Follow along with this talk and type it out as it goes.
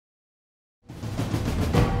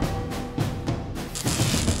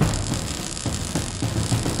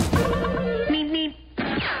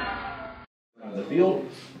field.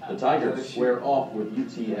 The Tigers square off with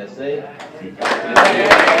UTSA.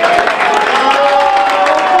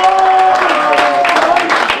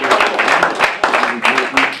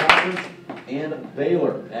 And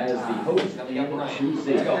Baylor as the host in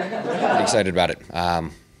 2C. Excited about it.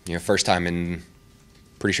 First time in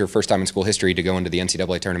school history to go into the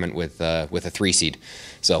NCAA tournament with a 3 seed.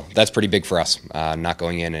 So that's pretty big for us. Not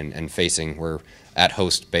going in and facing, we're at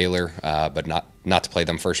host Baylor, but not to play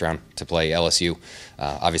them first round, to play LSU.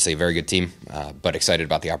 Obviously a very good team, but excited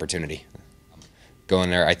about the opportunity. Going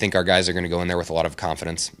there, I think our guys are going to go in there with a lot of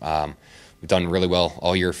confidence. We've done really well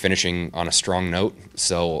all year, finishing on a strong note,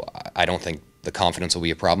 so I don't think the confidence will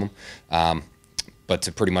be a problem. But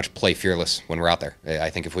to pretty much play fearless when we're out there. I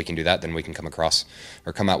think if we can do that, then we can come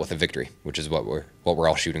out with a victory, which is what we're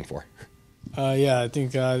all shooting for. Yeah, I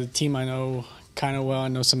think the team I know kind of well. I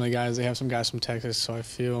know some of the guys. They have some guys from Texas, so I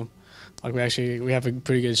feel like we have a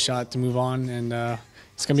pretty good shot to move on, and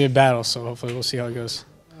it's gonna be a battle. So hopefully we'll see how it goes.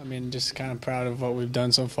 I mean, just kind of proud of what we've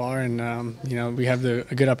done so far, and we have a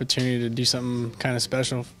good opportunity to do something kind of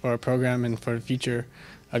special for our program and for the future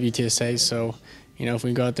of UTSA. So, if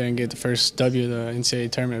we go out there and get the first W of the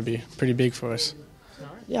NCAA tournament, it'd be pretty big for us.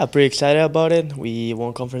 Yeah, pretty excited about it. We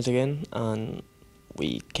won conference again, and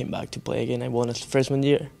we came back to play again. I won as freshman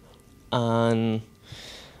year, and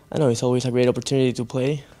I know it's always a great opportunity to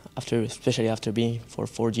play, especially after being for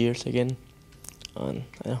 4 years again, and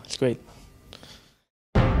I know it's great.